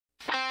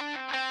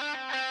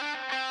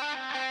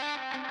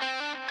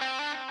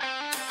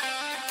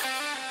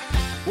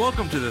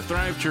Welcome to the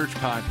Thrive Church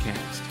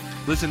Podcast.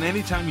 Listen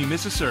anytime you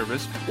miss a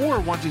service or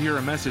want to hear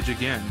a message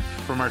again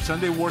from our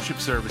Sunday worship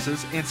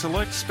services and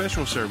select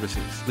special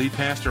services. Lead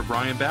Pastor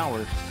Brian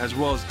Bauer, as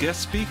well as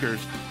guest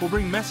speakers, will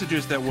bring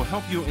messages that will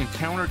help you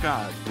encounter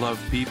God,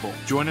 love people.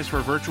 Join us for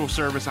a virtual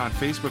service on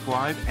Facebook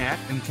Live at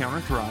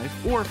Encounter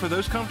Thrive, or for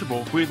those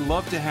comfortable, we'd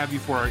love to have you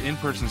for our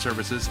in-person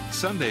services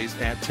Sundays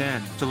at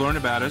 10. To learn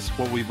about us,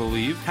 what we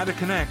believe, how to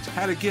connect,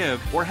 how to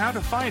give, or how to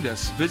find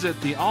us, visit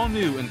the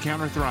all-new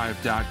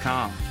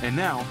EncounterThrive.com. And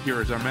now,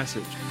 here is our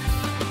message.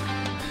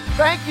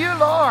 Thank you,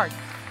 Lord.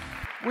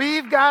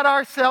 We've got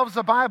ourselves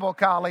a Bible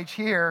college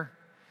here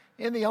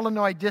in the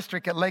Illinois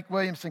district at Lake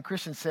Williamson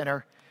Christian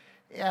Center.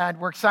 And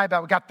we're excited about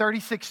it. We've got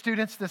 36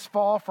 students this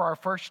fall for our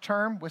first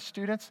term with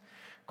students.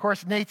 Of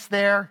course, Nate's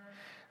there.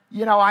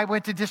 You know, I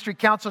went to district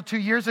council 2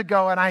 years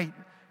ago and I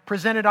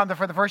presented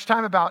for the first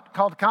time about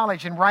Call to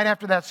College. And right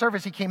after that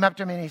service, he came up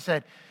to me and he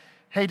said,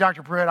 "Hey,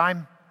 Dr. Pruitt,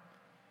 I'm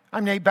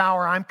Nate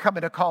Bauer. I'm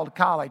coming to Call to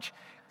College."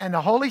 And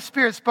the Holy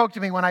Spirit spoke to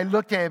me when I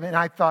looked at him and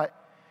I thought,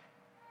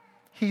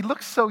 "He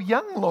looks so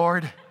young,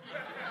 Lord."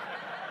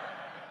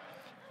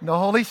 And the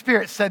Holy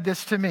Spirit said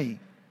this to me.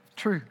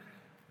 True.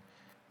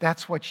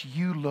 That's what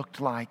you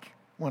looked like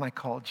when I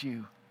called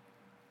you.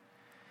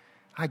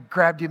 I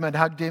grabbed him and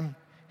hugged him.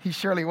 He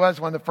surely was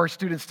one of the first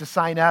students to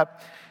sign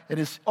up. It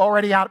is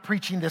already out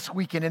preaching this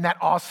weekend. Isn't that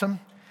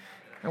awesome?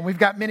 And we've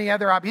got many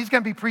other He's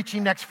going to be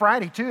preaching next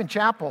Friday, too, in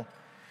chapel.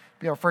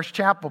 Be our first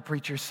chapel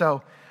preacher.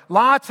 So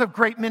lots of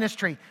great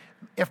ministry.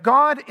 If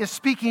God is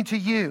speaking to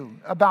you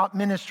about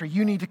ministry,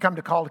 you need to come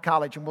to Call to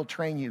College and we'll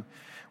train you.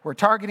 We're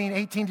targeting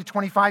 18 to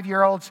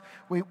 25-year-olds.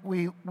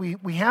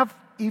 We have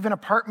even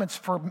apartments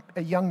for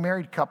a young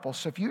married couple.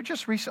 So if you're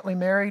just recently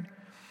married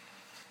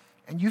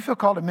and you feel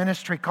called to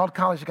ministry, Call to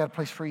College has got a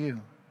place for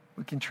you.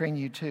 We can train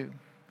you too.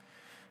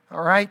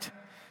 All right?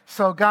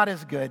 So God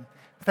is good.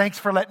 Thanks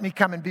for letting me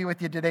come and be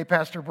with you today,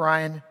 Pastor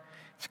Brian.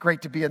 It's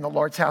great to be in the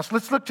Lord's house.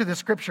 Let's look to the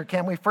scripture,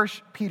 can we? 1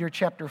 Peter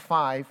chapter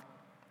 5.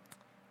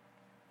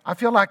 I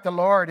feel like the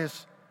Lord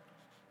has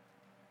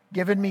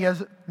given me a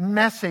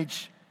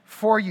message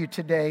for you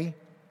today.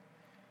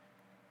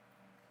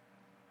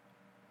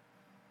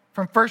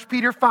 From 1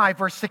 Peter 5,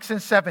 verse 6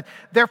 and 7.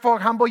 "Therefore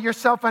humble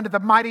yourself under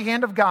the mighty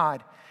hand of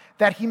God,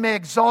 that he may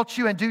exalt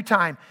you in due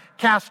time.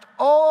 Cast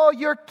all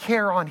your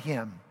care on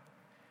him,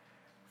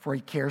 for he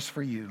cares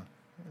for you."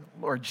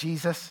 Lord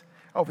Jesus,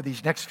 over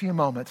these next few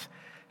moments,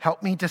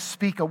 help me to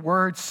speak a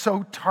word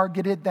so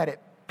targeted that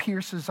it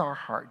pierces our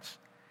hearts.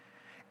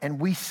 And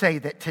we say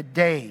that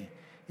today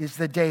is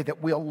the day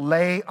that we'll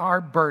lay our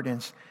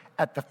burdens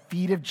at the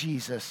feet of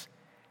Jesus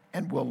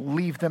and we'll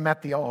leave them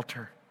at the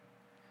altar.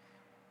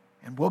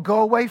 And we'll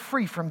go away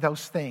free from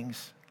those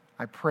things.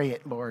 I pray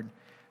it, Lord.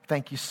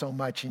 Thank you so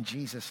much in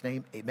Jesus'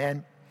 name.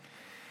 Amen.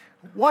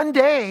 One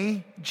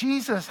day,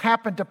 Jesus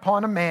happened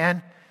upon a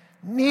man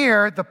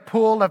near the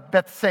pool of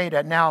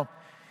Bethesda. Now,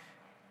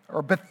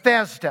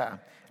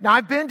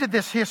 I've been to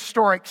this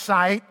historic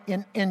site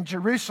in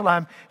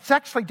Jerusalem. It's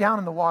actually down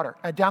in the water,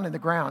 down in the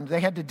ground. They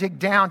had to dig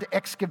down to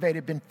excavate it. It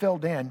had been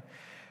filled in.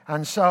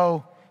 And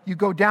so you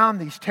go down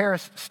these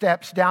terraced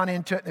steps down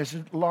into it. There's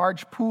a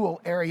large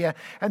pool area.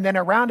 And then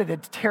around it,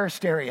 it's a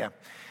terraced area.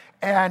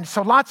 And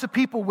so lots of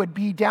people would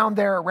be down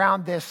there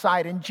around this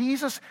site. And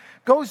Jesus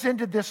goes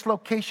into this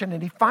location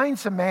and he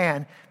finds a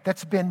man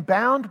that's been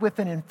bound with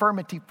an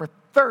infirmity for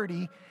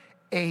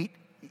 38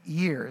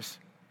 years.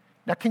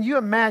 Now, can you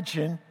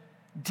imagine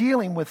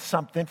dealing with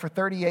something for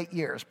 38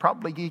 years?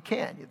 Probably you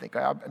can. You think,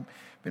 I've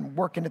been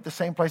working at the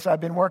same place I've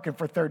been working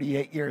for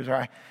 38 years.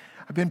 Or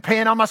I've been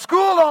paying on my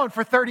school loan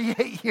for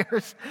 38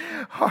 years.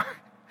 Or,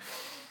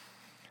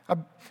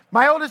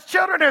 my oldest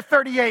children are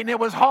 38 and it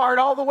was hard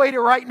all the way to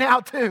right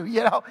now too,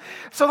 you know.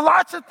 So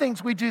lots of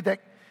things we do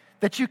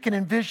that you can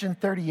envision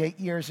 38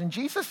 years. And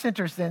Jesus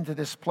enters into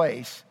this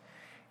place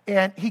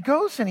and he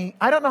goes and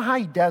I don't know how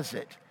he does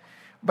it,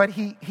 but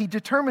he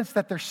determines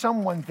that there's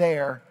someone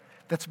there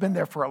that's been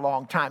there for a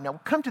long time. Now, we'll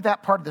come to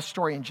that part of the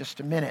story in just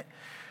a minute.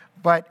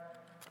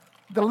 But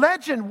the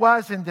legend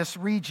was in this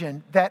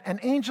region that an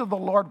angel of the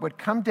Lord would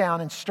come down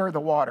and stir the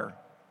water.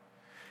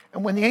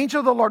 And when the angel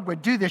of the Lord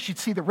would do this, you'd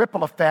see the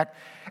ripple effect.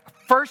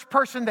 First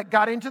person that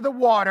got into the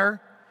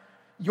water,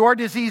 your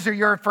disease or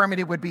your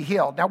infirmity would be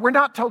healed. Now, we're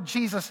not told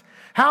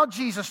how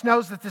Jesus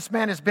knows that this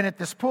man has been at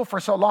this pool for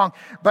so long,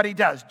 but he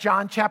does.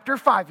 John chapter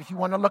 5, if you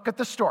want to look at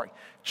the story.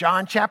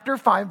 John chapter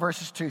 5,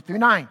 verses 2 through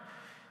 9.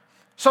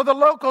 So the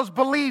locals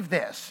believe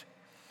this.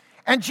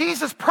 And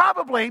Jesus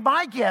probably,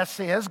 my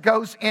guess is,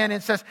 goes in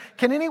and says,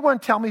 "Can anyone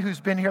tell me who's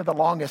been here the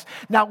longest?"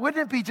 Now,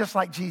 wouldn't it be just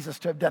like Jesus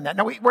to have done that?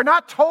 Now, we're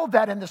not told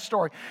that in the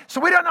story. So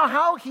we don't know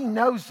how he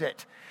knows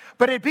it.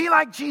 But it'd be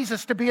like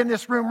Jesus to be in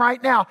this room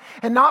right now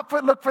and not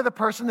look for the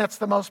person that's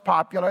the most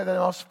popular, the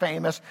most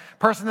famous,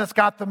 person that's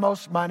got the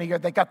most money or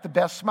they got the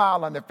best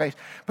smile on their face.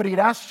 But he'd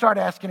start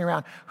asking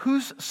around,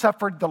 who's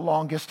suffered the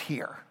longest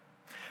here?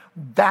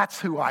 That's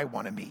who I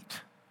want to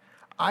meet.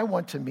 I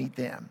want to meet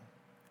them.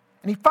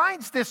 And he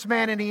finds this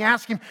man and he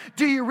asks him,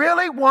 "Do you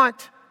really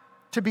want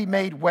to be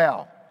made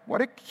well?"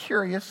 What a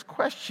curious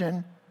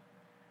question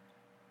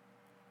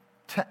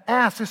to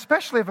ask,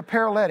 especially of a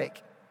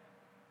paralytic.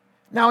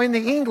 Now, in the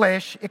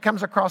English, it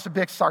comes across a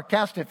bit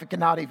sarcastic, if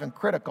not even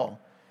critical.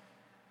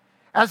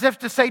 As if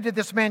to say to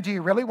this man, do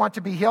you really want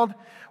to be healed?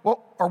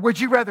 Well, or would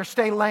you rather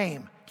stay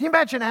lame? Can you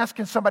imagine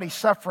asking somebody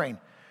suffering,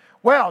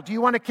 well, do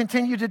you want to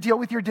continue to deal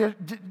with your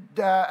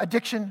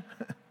addiction?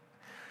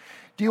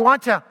 Do you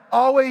want to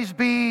always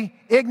be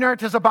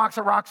ignorant as a box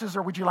of rocks,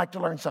 or would you like to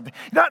learn something?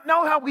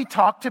 Know how we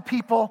talk to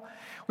people?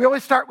 We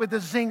always start with a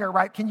zinger,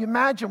 right? Can you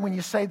imagine when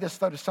you say this,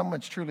 though, to someone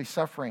that's truly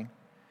suffering?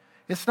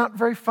 It's not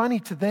very funny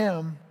to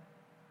them.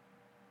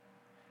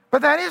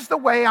 But that is the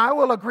way I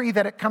will agree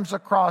that it comes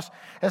across,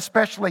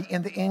 especially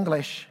in the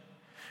English.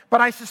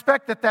 But I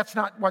suspect that that's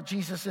not what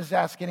Jesus is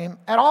asking him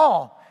at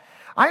all.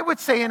 I would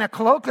say in a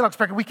colloquial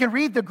expression, we can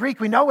read the Greek,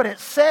 we know what it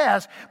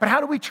says, but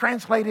how do we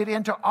translate it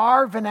into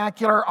our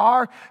vernacular,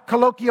 our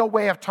colloquial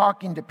way of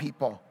talking to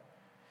people?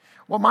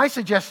 Well, my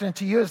suggestion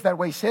to you is that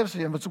way he says to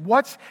him was,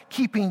 what's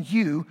keeping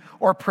you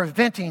or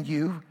preventing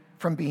you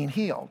from being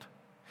healed?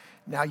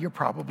 Now you're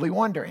probably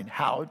wondering,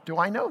 how do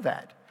I know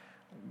that?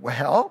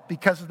 Well,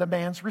 because of the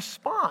man's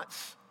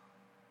response.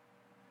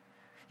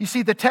 You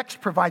see, the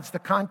text provides the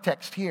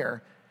context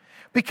here.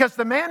 Because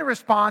the man's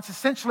response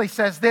essentially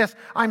says this,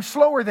 I'm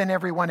slower than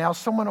everyone else.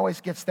 Someone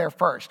always gets there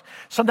first.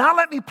 So now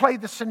let me play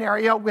the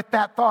scenario with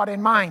that thought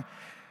in mind.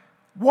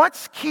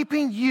 What's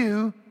keeping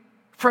you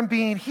from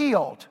being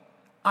healed?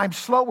 I'm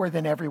slower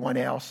than everyone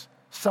else.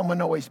 Someone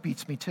always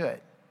beats me to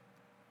it.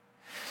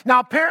 Now,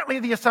 apparently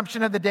the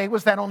assumption of the day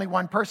was that only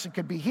one person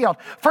could be healed.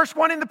 First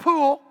one in the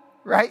pool,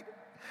 right?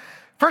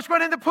 First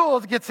one in the pool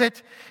gets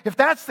it. If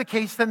that's the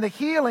case, then the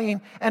healing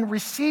and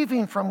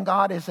receiving from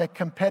God is a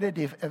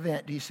competitive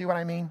event. Do you see what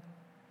I mean?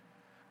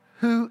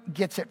 Who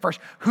gets it first?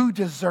 Who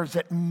deserves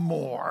it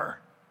more?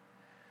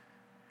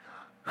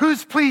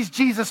 Who's pleased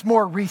Jesus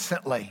more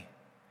recently?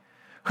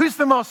 Who's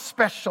the most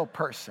special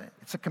person?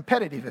 It's a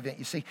competitive event,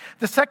 you see.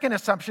 The second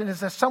assumption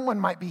is that someone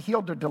might be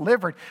healed or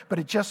delivered, but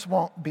it just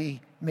won't be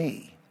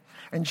me.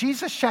 And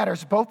Jesus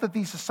shatters both of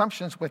these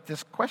assumptions with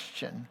this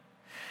question.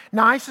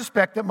 Now, I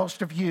suspect that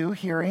most of you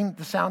hearing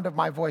the sound of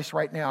my voice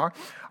right now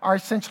are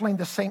essentially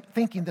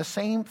thinking the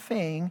same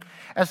thing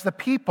as the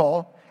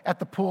people at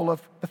the pool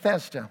of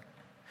Bethesda.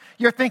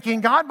 You're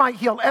thinking God might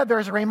heal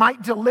others, or he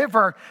might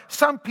deliver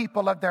some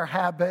people of their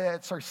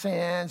habits or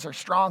sins or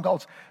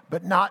strongholds,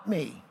 but not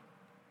me.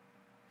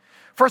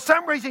 For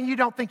some reason, you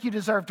don't think you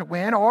deserve to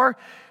win, or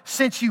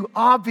since you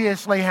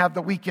obviously have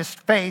the weakest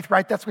faith,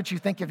 right? That's what you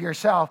think of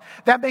yourself.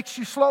 That makes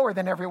you slower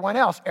than everyone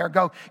else.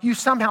 Ergo, you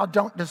somehow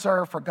don't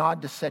deserve for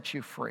God to set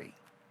you free.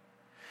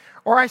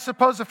 Or I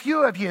suppose a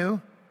few of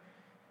you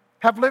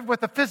have lived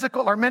with a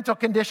physical or mental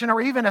condition, or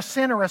even a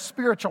sin or a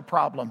spiritual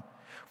problem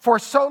for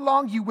so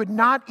long you would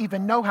not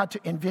even know how to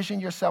envision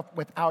yourself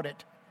without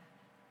it.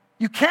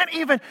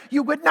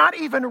 You would not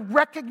even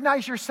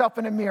recognize yourself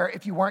in a mirror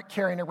if you weren't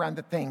carrying around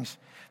the things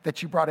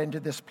that you brought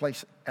into this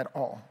place at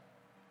all.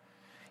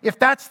 If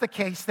that's the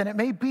case, then it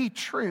may be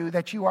true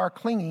that you are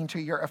clinging to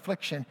your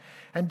affliction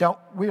and don't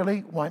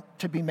really want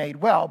to be made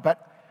well.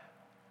 But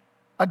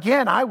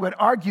again, I would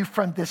argue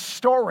from this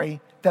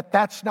story that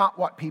that's not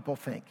what people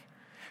think.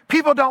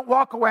 People don't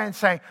walk away and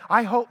say,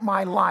 I hope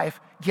my life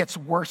gets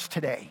worse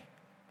today.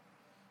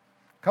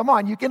 Come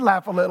on, you can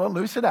laugh a little,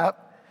 loosen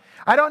up.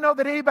 I don't know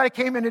that anybody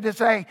came in to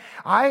say,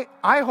 I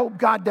hope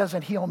God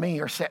doesn't heal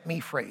me or set me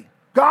free.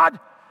 God,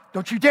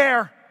 don't you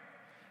dare.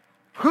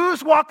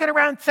 Who's walking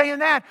around saying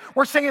that?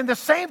 We're saying the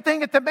same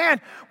thing at the man.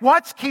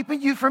 What's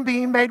keeping you from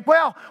being made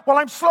well? Well,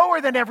 I'm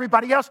slower than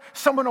everybody else.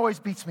 Someone always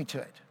beats me to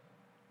it.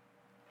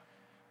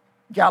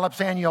 Gallup's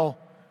annual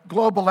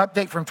global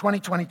update from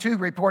 2022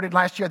 reported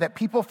last year that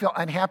people feel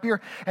unhappier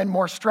and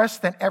more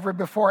stressed than ever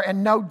before.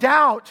 And no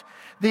doubt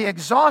the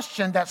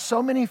exhaustion that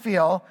so many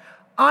feel,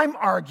 I'm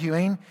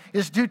arguing,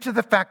 is due to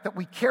the fact that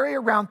we carry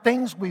around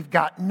things we've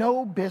got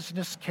no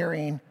business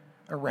carrying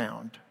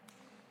around.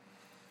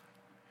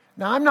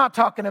 Now, I'm not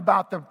talking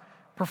about the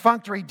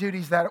perfunctory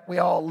duties that we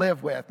all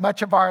live with.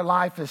 Much of our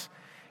life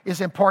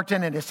is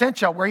important and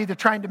essential. We're either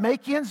trying to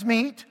make ends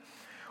meet,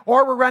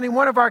 or we're running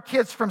one of our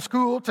kids from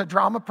school to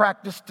drama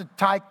practice to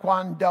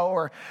taekwondo,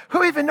 or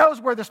who even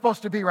knows where they're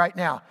supposed to be right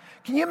now.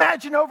 Can you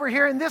imagine over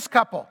here in this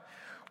couple?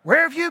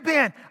 Where have you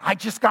been? I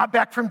just got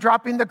back from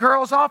dropping the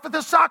girls off at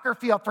the soccer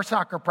field for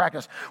soccer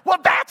practice. Well,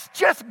 that's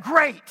just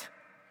great.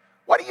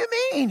 What do you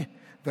mean?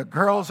 The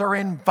girls are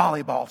in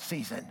volleyball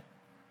season.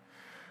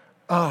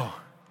 Oh,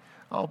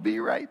 I'll be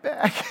right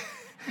back.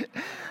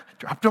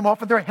 Dropped them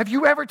off at the right. Have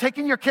you ever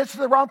taken your kids to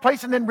the wrong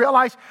place and then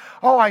realized,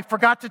 oh, I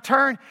forgot to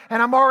turn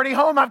and I'm already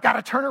home. I've got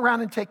to turn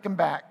around and take them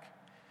back.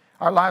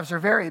 Our lives are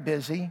very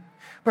busy.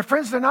 But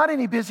friends, they're not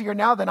any busier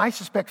now than I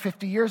suspect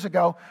 50 years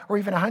ago or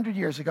even 100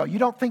 years ago. You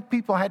don't think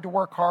people had to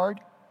work hard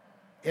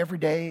every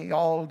day,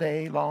 all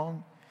day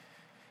long?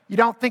 You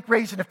don't think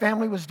raising a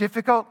family was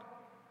difficult?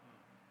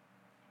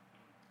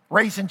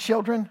 Raising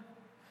children?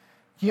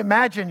 Can you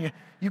imagine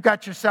you've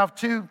got yourself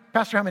two,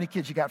 Pastor, how many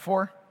kids you got?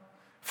 4?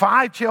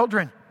 5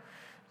 children.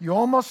 You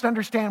almost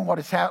understand what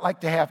it's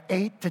like to have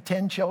 8 to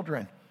 10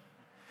 children.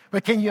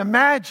 But can you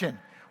imagine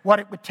what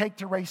it would take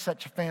to raise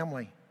such a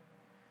family.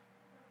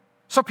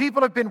 So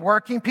people have been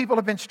working, people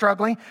have been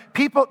struggling.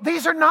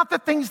 These are not the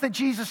things that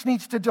Jesus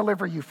needs to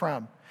deliver you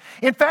from.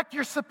 In fact,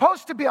 you're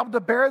supposed to be able to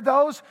bear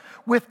those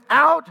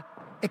without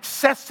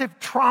excessive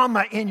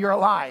trauma in your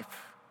life.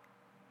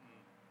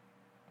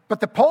 But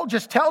the poll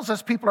just tells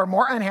us people are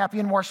more unhappy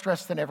and more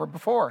stressed than ever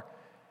before.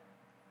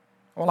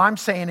 Well, I'm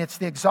saying it's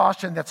the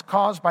exhaustion that's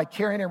caused by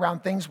carrying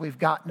around things we've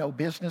got no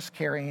business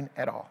carrying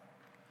at all.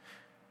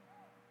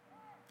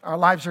 Our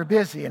lives are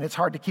busy and it's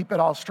hard to keep it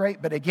all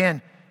straight, but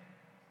again,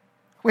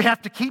 we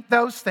have to keep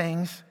those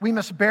things. We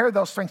must bear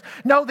those things.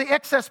 No, the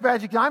excess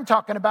baggage I'm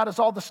talking about is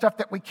all the stuff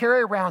that we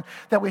carry around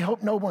that we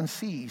hope no one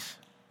sees.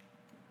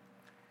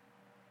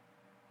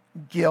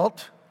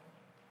 Guilt,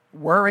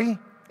 worry,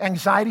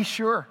 anxiety,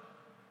 sure.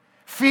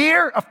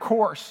 Fear, of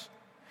course.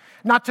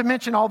 Not to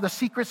mention all the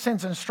secret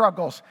sins and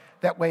struggles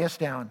that weigh us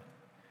down.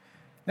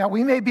 Now,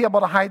 we may be able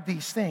to hide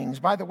these things.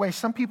 By the way,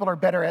 some people are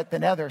better at it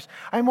than others.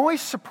 I'm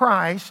always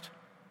surprised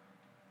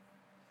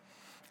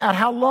at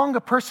how long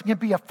a person can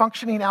be a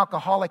functioning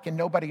alcoholic and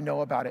nobody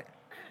know about it.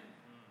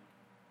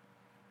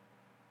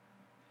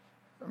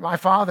 My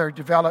father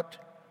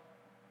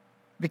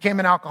became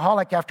an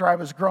alcoholic after I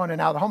was growing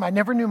and out of the home. I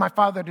never knew my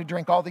father to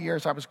drink all the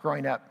years I was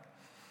growing up.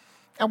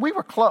 And we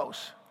were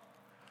close.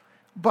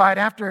 But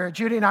after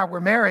Judy and I were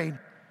married,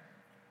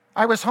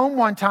 I was home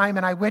one time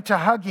and I went to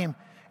hug him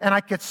and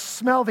I could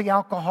smell the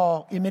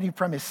alcohol emitting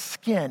from his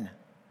skin.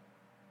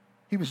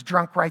 He was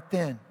drunk right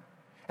then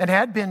and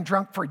had been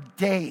drunk for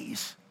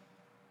days.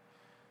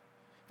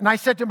 And I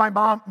said to my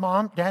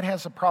Mom, Dad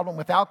has a problem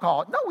with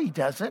alcohol. No, he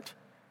doesn't.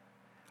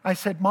 I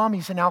said, Mom,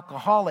 he's an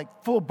alcoholic,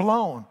 full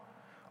blown.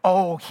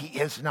 Oh, he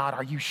is not.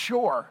 Are you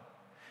sure?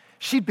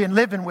 She'd been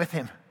living with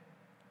him.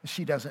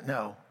 She doesn't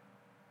know.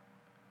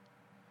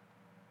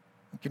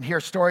 You can hear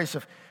stories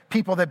of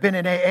people that have been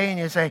in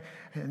AA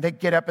and they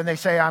get up and they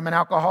say, I'm an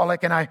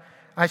alcoholic and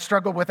I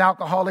struggled with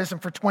alcoholism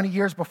for 20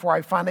 years before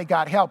I finally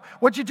got help.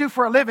 What'd you do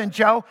for a living,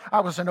 Joe? I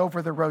was an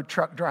over-the-road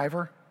truck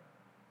driver.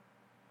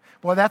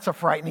 Boy, that's a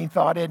frightening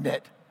thought, isn't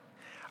it?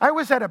 I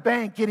was at a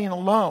bank getting a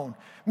loan,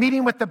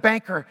 meeting with the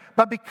banker,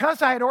 but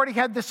because I had already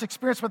had this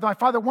experience with my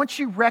father, once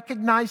you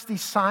recognize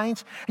these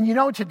signs and you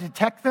know to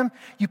detect them,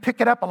 you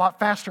pick it up a lot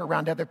faster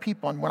around other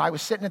people. And when I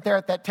was sitting there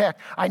at that tech,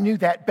 I knew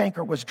that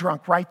banker was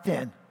drunk right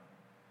then.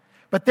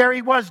 But there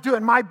he was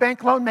doing my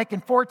bank loan,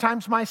 making 4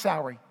 times my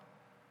salary.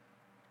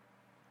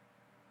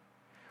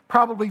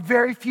 Probably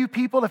very few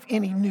people, if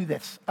any, knew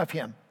this of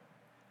him.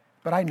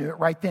 But I knew it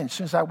right then. As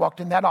soon as I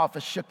walked in that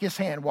office, shook his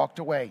hand, walked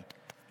away.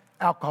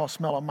 Alcohol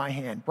smell on my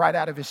hand, right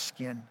out of his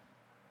skin.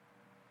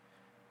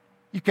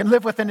 You can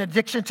live with an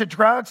addiction to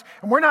drugs,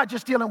 and we're not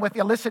just dealing with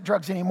illicit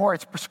drugs anymore.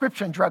 It's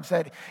prescription drugs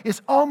that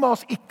is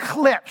almost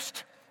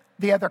eclipsed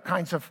the other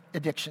kinds of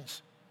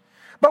addictions.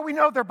 But we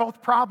know they're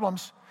both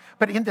problems.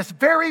 But in this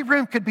very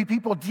room could be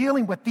people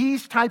dealing with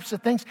these types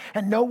of things,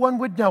 and no one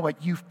would know it.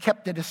 You've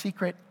kept it a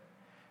secret.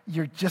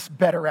 You're just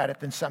better at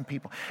it than some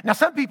people. Now,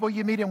 some people,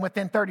 you meet them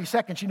within 30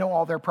 seconds, you know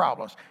all their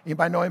problems.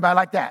 Anybody know anybody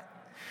like that?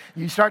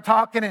 You start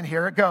talking, and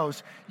here it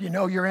goes. You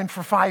know you're in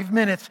for 5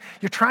 minutes.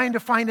 You're trying to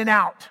find an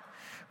out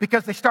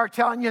because they start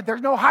telling you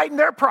there's no hiding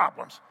their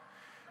problems.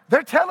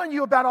 They're telling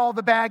you about all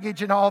the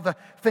baggage and all the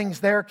things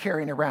they're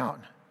carrying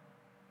around.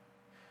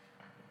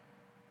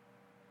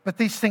 But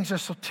these things are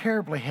so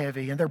terribly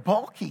heavy, and they're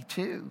bulky,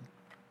 too.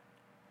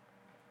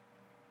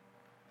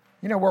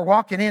 You know, we're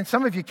walking in.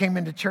 Some of you came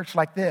into church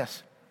like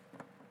this,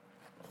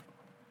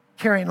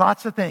 carrying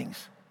lots of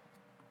things.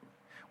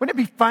 Wouldn't it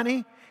be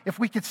funny if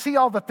we could see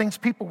all the things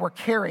people were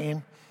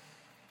carrying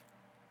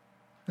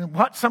and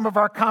what some of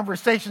our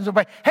conversations would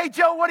be? Hey,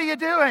 Joe, what are you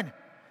doing?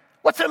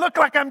 What's it look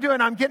like I'm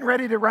doing? I'm getting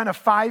ready to run a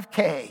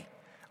 5K.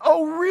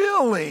 Oh,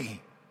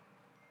 really?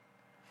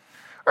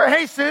 Or,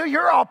 hey, Sue,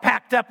 you're all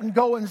packed up and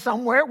going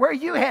somewhere. Where are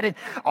you headed?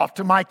 Off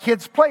to my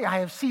kids' play. I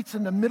have seats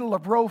in the middle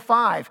of row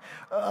 5.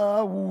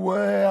 How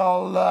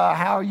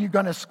are you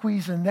going to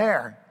squeeze in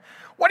there?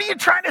 What are you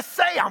trying to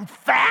say? I'm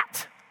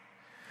fat?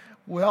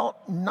 Well,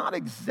 not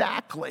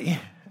exactly.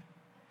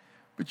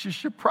 But you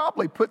should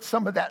probably put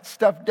some of that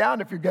stuff down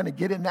if you're going to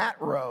get in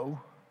that row.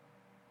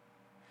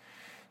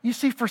 You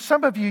see, for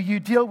some of you, you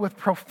deal with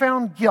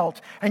profound guilt,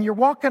 and you're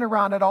walking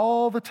around it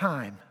all the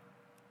time.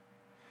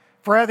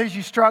 For others,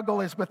 you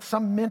struggle is with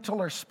some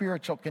mental or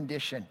spiritual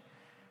condition.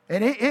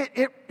 And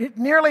it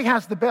nearly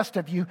has the best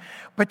of you,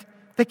 but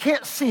they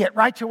can't see it,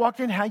 right? You walk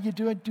in, how you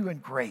doing? Doing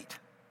great.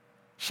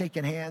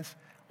 Shaking hands.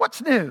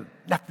 What's new?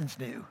 Nothing's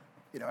new.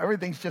 You know,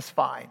 everything's just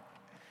fine.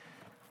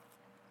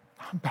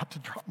 I'm about to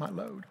drop my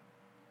load.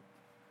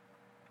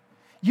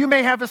 You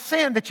may have a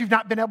sin that you've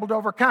not been able to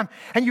overcome,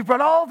 and you've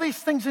brought all these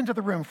things into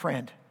the room,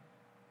 friend.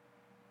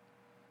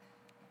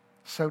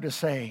 So to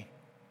say.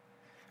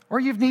 Or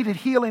you've needed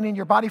healing in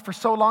your body for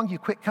so long, you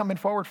quit coming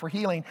forward for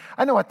healing.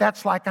 I know what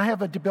that's like. I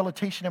have a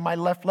debilitation in my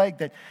left leg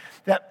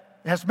that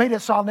has made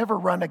it so I'll never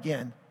run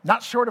again,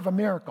 not short of a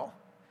miracle.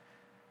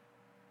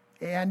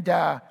 And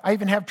I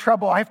even have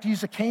trouble. I have to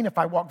use a cane if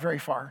I walk very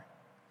far.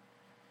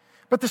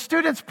 But the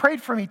students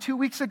prayed for me 2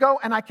 weeks ago,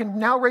 and I can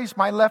now raise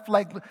my left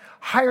leg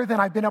higher than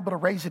I've been able to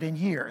raise it in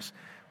years,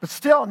 but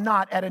still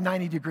not at a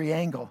 90-degree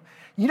angle.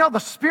 You know, the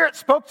Spirit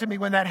spoke to me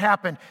when that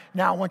happened.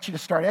 Now I want you to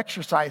start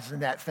exercising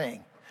that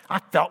thing. I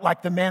felt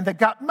like the man that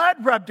got mud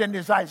rubbed in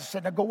his eyes. I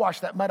said, now go wash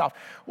that mud off.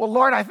 Well,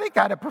 Lord, I think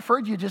I'd have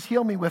preferred you just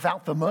heal me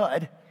without the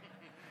mud.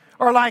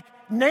 Or like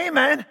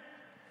Naaman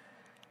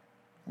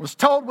was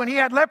told when he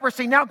had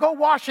leprosy, now go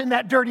wash in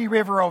that dirty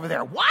river over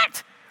there.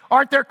 What?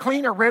 Aren't there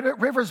cleaner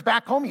rivers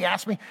back home? He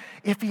asked me,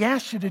 if he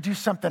asked you to do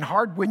something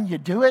hard, wouldn't you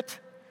do it?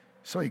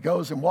 So he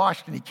goes and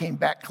washed, and he came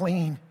back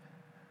clean.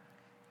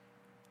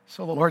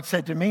 So the Lord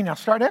said to me, now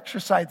start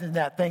exercising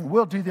that thing.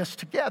 We'll do this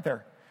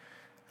together.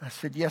 I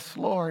said, yes,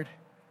 Lord.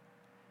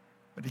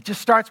 But it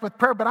just starts with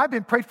prayer. But I've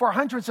been prayed for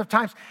hundreds of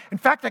times. In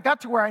fact, I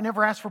got to where I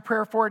never asked for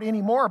prayer for it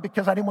anymore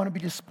because I didn't want to be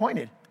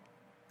disappointed.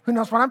 Who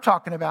knows what I'm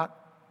talking about?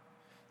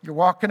 You're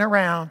walking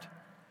around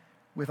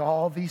with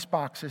all these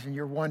boxes, and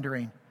you're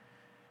wondering,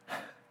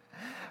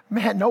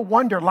 man, no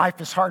wonder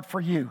life is hard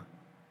for you.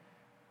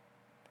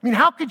 I mean,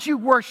 how could you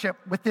worship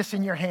with this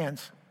in your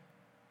hands?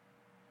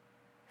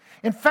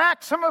 In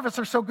fact, some of us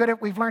are so good at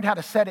it, we've learned how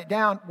to set it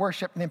down,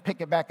 worship, and then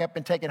pick it back up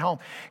and take it home.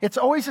 It's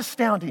always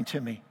astounding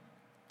to me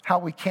how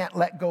we can't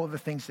let go of the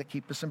things that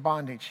keep us in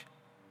bondage.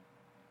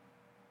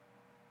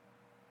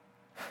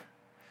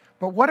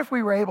 But what if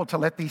we were able to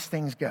let these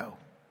things go?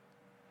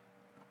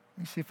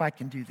 Let me see if I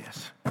can do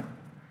this.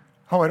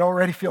 Oh, it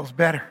already feels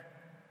better.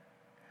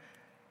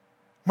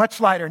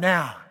 Much lighter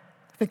now.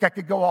 I think I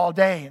could go all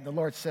day. And the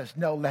Lord says,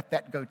 no, let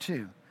that go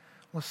too.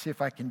 Let's see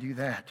if I can do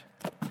that.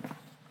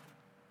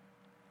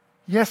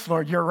 Yes,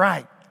 Lord, you're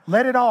right.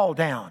 Let it all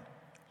down.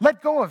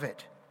 Let go of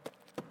it.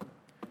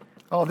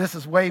 Oh, this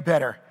is way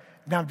better.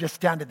 Now I'm just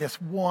down to this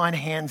one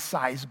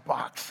hand-sized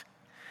box.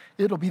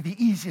 It'll be the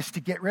easiest to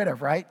get rid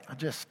of, right? I'll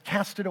just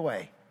cast it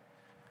away.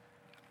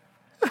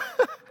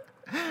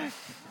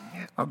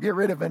 I'll get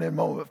rid of it in a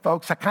moment,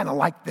 folks. I kind of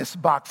like this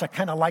box. I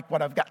kind of like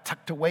what I've got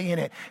tucked away in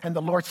it. And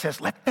the Lord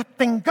says, let that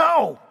thing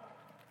go.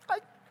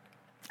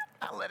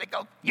 I'll let it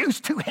go.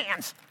 Use 2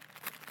 hands.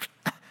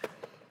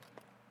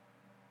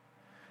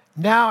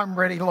 Now I'm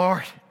ready,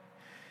 Lord.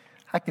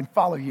 I can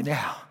follow you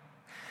now.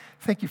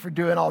 Thank you for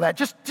doing all that.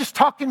 Just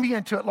talking me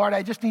into it, Lord.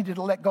 I just needed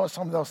to let go of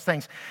some of those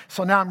things.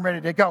 So now I'm ready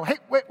to go. Hey,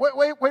 wait.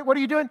 What are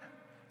you doing?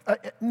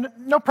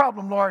 No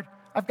problem, Lord.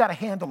 I've got a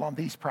handle on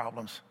these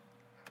problems.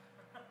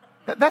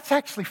 That's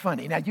actually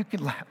funny. Now you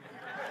can laugh.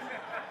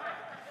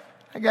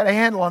 I got a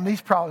handle on these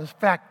problems. In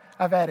fact,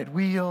 I've added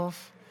wheels.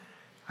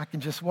 I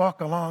can just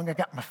walk along. I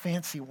got my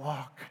fancy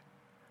walk.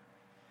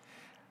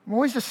 I'm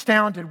always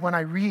astounded when I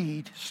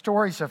read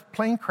stories of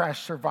plane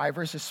crash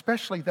survivors,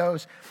 especially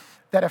those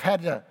that have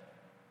had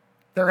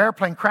their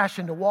airplane crash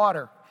into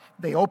water.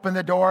 They open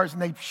the doors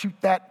and they shoot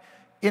that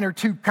inner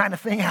tube kind of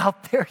thing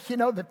out there,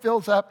 that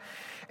fills up.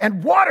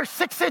 And water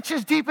 6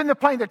 inches deep in the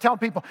plane. They're telling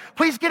people,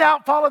 please get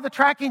out, follow the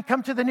tracking,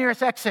 come to the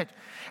nearest exit.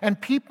 And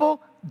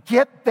people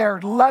get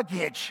their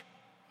luggage.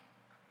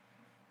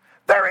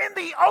 They're in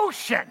the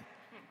ocean.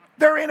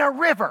 They're in a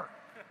river.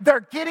 They're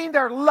getting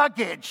their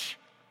luggage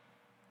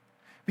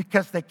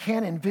because they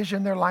can't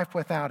envision their life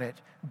without it.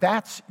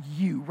 That's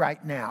you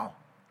right now.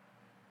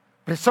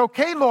 But it's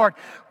okay, Lord,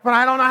 but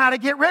I don't know how to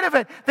get rid of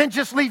it. Then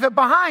just leave it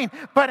behind.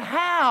 But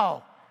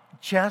how?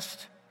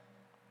 Just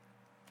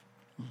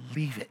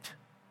leave it.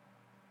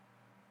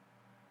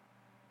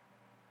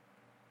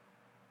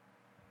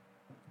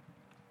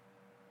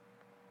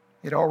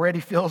 It already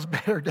feels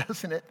better,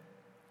 doesn't it?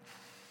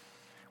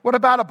 What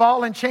about a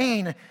ball and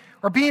chain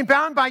or being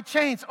bound by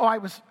chains? Oh, I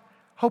was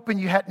hoping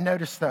you hadn't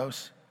noticed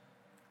those.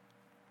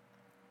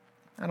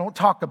 I don't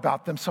talk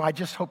about them, so I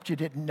just hoped you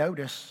didn't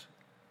notice.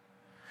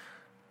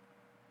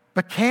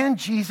 But can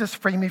Jesus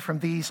free me from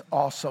these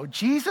also?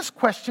 Jesus'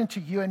 question to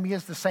you and me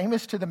is the same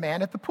as to the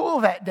man at the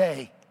pool that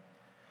day.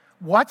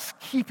 What's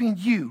keeping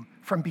you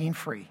from being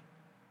free?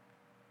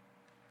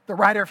 The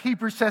writer of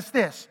Hebrews says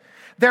this,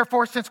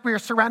 therefore, since we are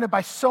surrounded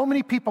by so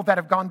many people that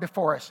have gone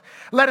before us,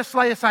 let us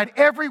lay aside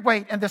every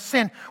weight and the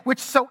sin which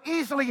so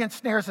easily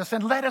ensnares us,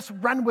 and let us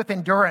run with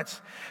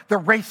endurance the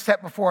race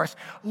set before us,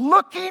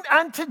 looking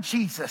unto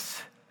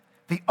Jesus,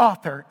 the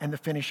author and the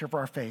finisher of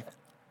our faith.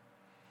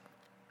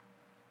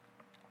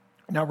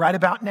 Now, right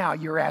about now,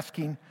 you're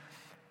asking,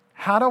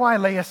 how do I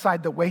lay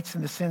aside the weights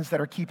and the sins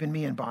that are keeping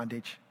me in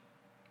bondage?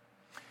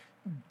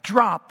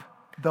 Drop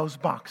those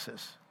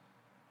boxes.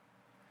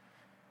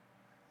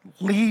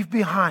 Leave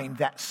behind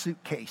that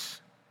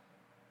suitcase.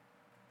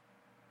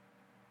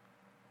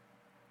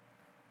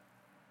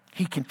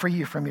 He can free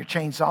you from your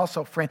chains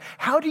also, friend.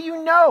 How do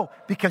you know?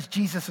 Because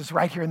Jesus is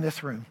right here in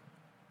this room.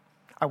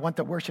 I want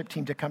the worship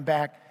team to come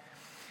back.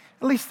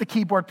 At least the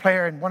keyboard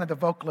player and one of the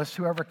vocalists,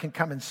 whoever can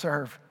come and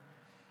serve.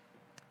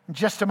 In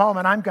just a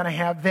moment, I'm going to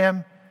have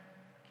them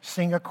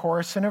sing a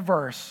chorus and a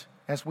verse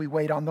as we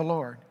wait on the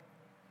Lord.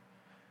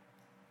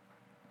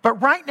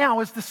 But right now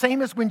is the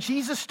same as when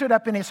Jesus stood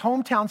up in his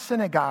hometown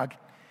synagogue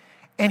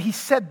And he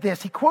said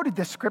this, he quoted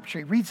this scripture,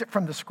 he reads it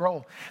from the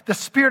scroll. The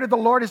Spirit of the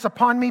Lord is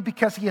upon me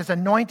because he has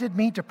anointed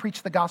me to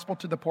preach the gospel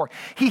to the poor.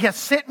 He has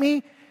sent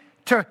me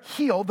to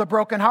heal the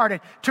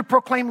brokenhearted, to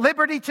proclaim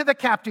liberty to the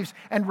captives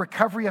and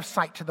recovery of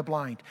sight to the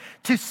blind,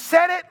 to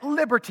set at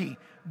liberty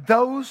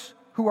those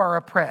who are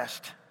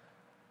oppressed,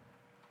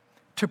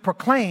 to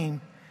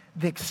proclaim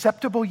the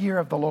acceptable year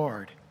of the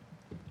Lord.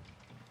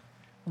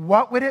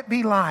 What would it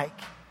be like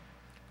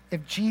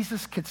if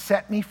Jesus could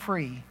set me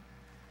free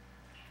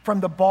from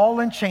the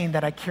ball and chain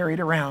that I carried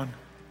around?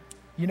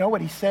 You know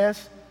what he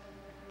says?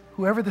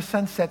 Whoever the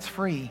Son sets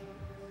free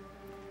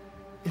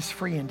is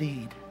free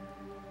indeed.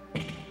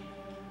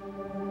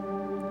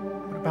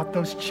 What about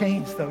those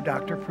chains, though,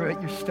 Dr.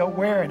 Pruitt? You're still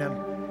wearing them.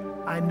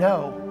 I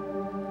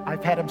know.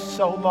 I've had them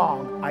so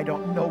long, I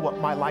don't know what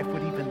my life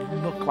would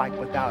even look like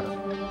without them.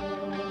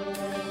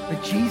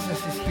 But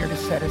Jesus is here to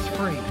set us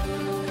free.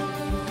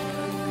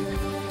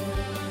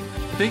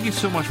 Thank you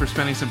so much for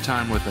spending some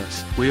time with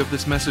us. We hope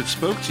this message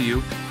spoke to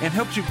you and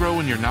helped you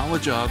grow in your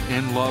knowledge of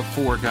and love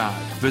for God.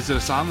 Visit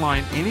us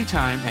online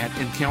anytime at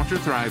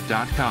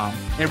EncounterThrive.com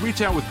and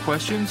reach out with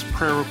questions,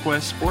 prayer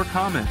requests, or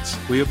comments.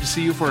 We hope to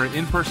see you for our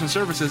in-person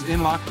services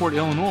in Lockport,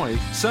 Illinois,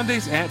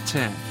 Sundays at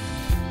 10.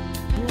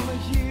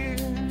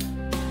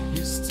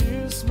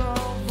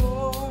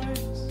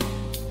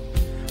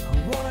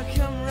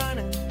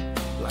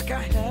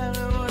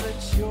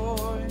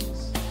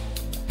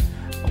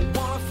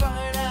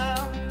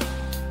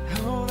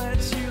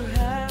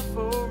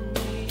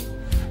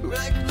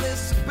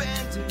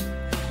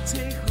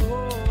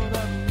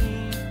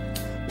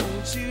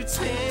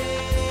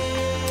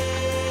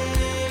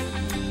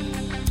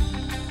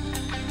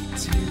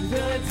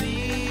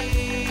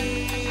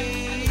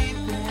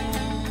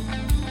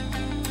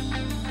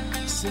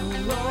 So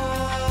long.